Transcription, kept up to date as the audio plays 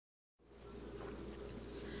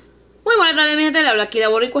tardes, mi gente, le habla aquí la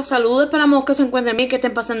boricua. Saludos, esperamos que se encuentren bien, que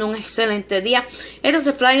estén pasando un excelente día. Este es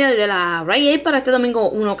el flyer de la Rite para este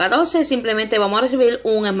domingo 1/14. Simplemente vamos a recibir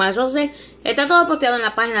un Smash 12. Está todo posteado en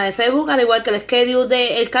la página de Facebook, al igual que el schedule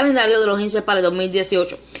del calendario de los índices para el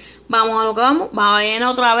 2018. Vamos a lo que vamos. Va a venir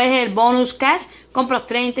otra vez el bonus cash. Compras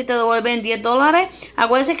 30 y te devuelven $10.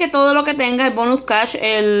 Acuérdense que todo lo que tenga el bonus cash,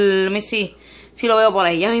 si lo veo por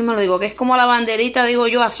ahí, ya mismo lo digo, que es como la banderita, digo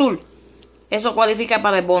yo, azul. Eso cualifica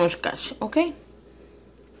para el bonus cash, ¿ok?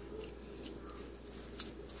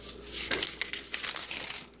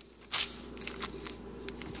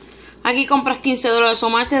 Aquí compras $15 o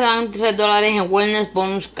más, te dan $3 en wellness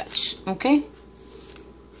bonus cash, ¿ok?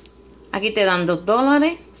 Aquí te dan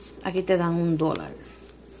 $2, aquí te dan $1.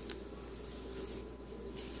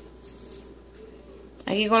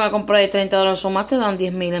 Aquí con la compra de $30 o más te dan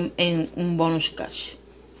 10,000 en un bonus cash.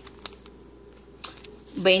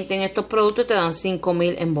 20 en estos productos te dan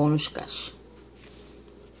 5,000 en bonus cash.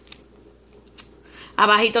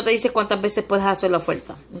 Abajito te dice cuántas veces puedes hacer la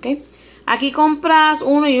oferta, ¿ok? Aquí compras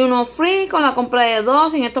uno y uno free. Con la compra de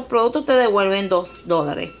 2 en estos productos te devuelven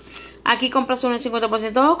 $2. Aquí compras uno y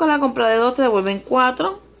 50% off. Con la compra de 2 te devuelven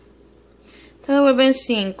 4. Te devuelven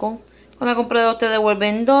 5. Con la compra de 2 te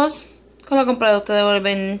devuelven 2. Con la compra de 2 te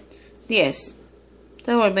devuelven 10.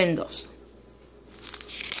 Te devuelven 2.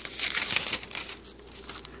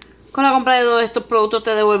 Con la compra de 2 de estos productos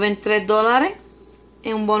te devuelven $3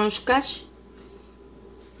 en un bonus cash.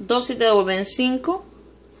 2 y te devuelven 5.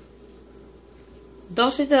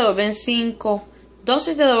 2 y te devuelven 5. 2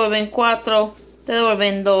 y te devuelven 4. Te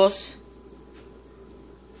devuelven 2.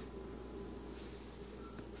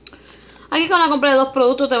 Aquí con la compra de 2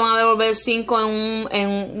 productos te van a devolver 5 en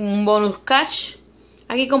un bonus cash.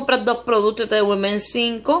 Aquí compras 2 productos y te devuelven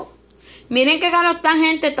 5. Miren qué caro están,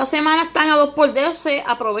 gente. Esta semana están a 2 por 12.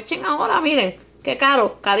 Aprovechen ahora, miren. Qué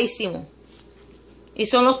caro, carísimo. Y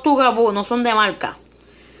son los Tugaboo, no son de marca.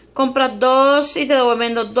 Compras 2 y te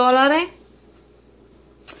devuelven $2.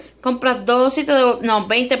 Compras 2 y te devuelven, no,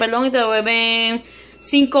 20, perdón, y te devuelven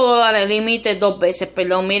 $5. Límite 2 veces,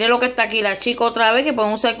 perdón. Miren lo que está aquí, la chica otra vez, que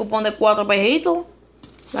pueden usar el cupón de 4 pejitos.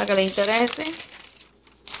 La que le interese.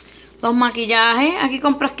 Los maquillajes. Aquí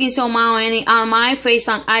compras 15 o más Any My Face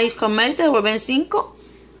and Eyes Cosmetics, te devuelven 5.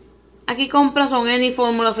 Aquí compras on Any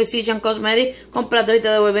Formula Physician Cosmetics, compras 2 y te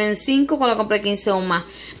devuelven 5 con la compra de 15 o más.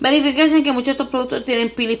 Verifiquen que muchos de estos productos tienen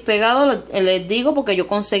pilis pegados, les digo porque yo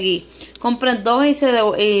conseguí. Compren 2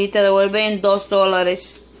 y te devuelven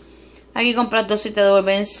 $2. Aquí compras 2 y te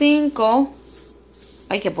devuelven 5.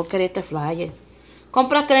 Ay, qué porquería este flyer.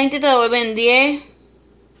 Compras 30 y te devuelven 10.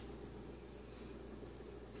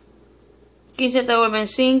 15 te devuelven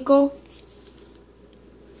 5.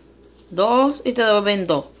 2 y te devuelven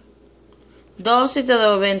 2. 2 y te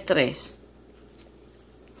devuelven 3.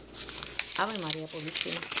 Ave María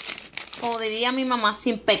Purísima. Como diría mi mamá,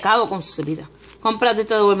 sin pecado concebida. Compras y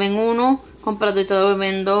te devuelven 1. Compras y te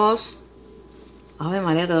devuelven 2. Ave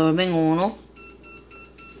María, te devuelven 1.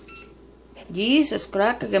 Jesus,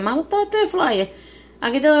 crack, qué malo está este flyer.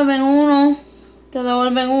 Aquí te devuelven 1. Te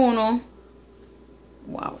devuelven 1.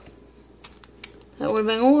 Wow. Te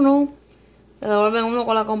devuelven 1. Te devuelven 1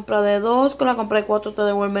 con la compra de 2. Con la compra de 4 te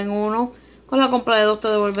devuelven 1. Con la compra de 2 te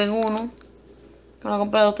devuelven 1. Con la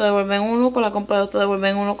compra de 2 te devuelven 1. Con la compra de 2 te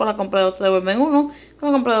devuelven 1. Con la compra de 2 te devuelven 1. Con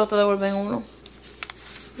la compra de 2 te devuelven 1.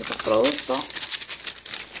 Estos productos.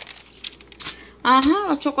 Ajá,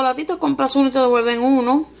 los chocolatitos compras 1 y te devuelven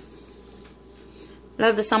 1.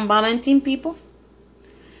 Las de San Valentín, people.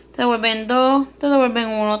 Te devuelven 2. Te devuelven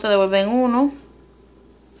 1. Te devuelven 1.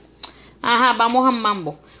 Ajá, vamos a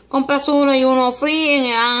mambo. Compras 1 y 1 free en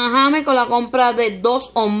el Ajame. Con la compra de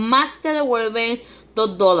 2 o más te devuelven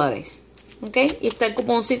 $2. ¿Ok? Y está el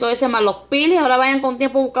cuponcito ese más los pilis. Ahora vayan con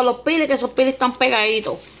tiempo a buscar los pilis, que esos pilis están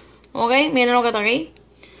pegaditos. ¿Ok? Miren lo que está aquí.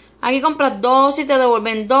 Aquí compras 2 y te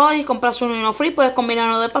devuelven 2. Y compras 1 y 1 free. Puedes combinar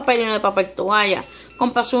uno de papel y uno de papel toalla.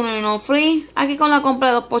 Compras 1 y 1 free. Aquí con la compra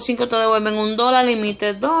de 2 por 5 te devuelven $1.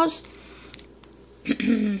 Límite 2.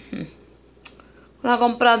 La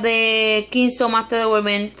compra de 15 o más te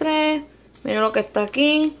devuelven 3. Miren lo que está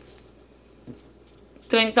aquí.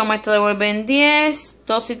 30 o más te devuelven 10.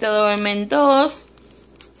 2 y te devuelven 2.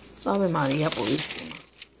 Ave María Purísima.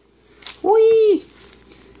 Uy.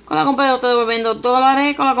 Con la compra de 2 te devuelven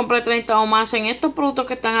 $2. Con la compra de 30 o más en estos productos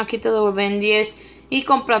que están aquí te devuelven 10. Y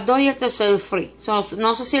compras 2 y el tercer free.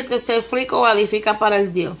 No sé si el tercer free cualifica para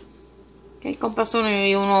el deal. Okay, compras 1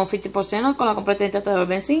 y 1 50%. Con la compra de 30 te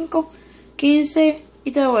devuelven 5. 15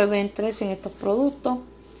 y te devuelven 3 en estos productos.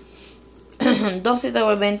 2 y te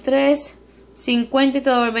devuelven 3. 50 y te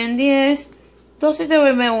devuelven 10. 2 si te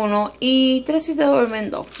duerme 1 y 3 si te duermen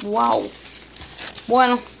 2. Wow.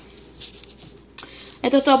 Bueno.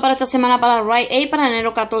 Esto es todo para esta semana para Rite para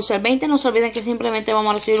enero 14 al 20. No se olviden que simplemente vamos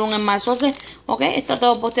a recibir un en marzo 12. Ok, está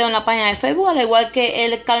todo posteado en la página de Facebook, al igual que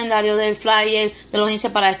el calendario del flyer de los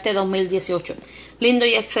índices para este 2018. Lindo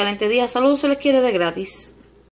y excelente día. Saludos, se les quiere de gratis.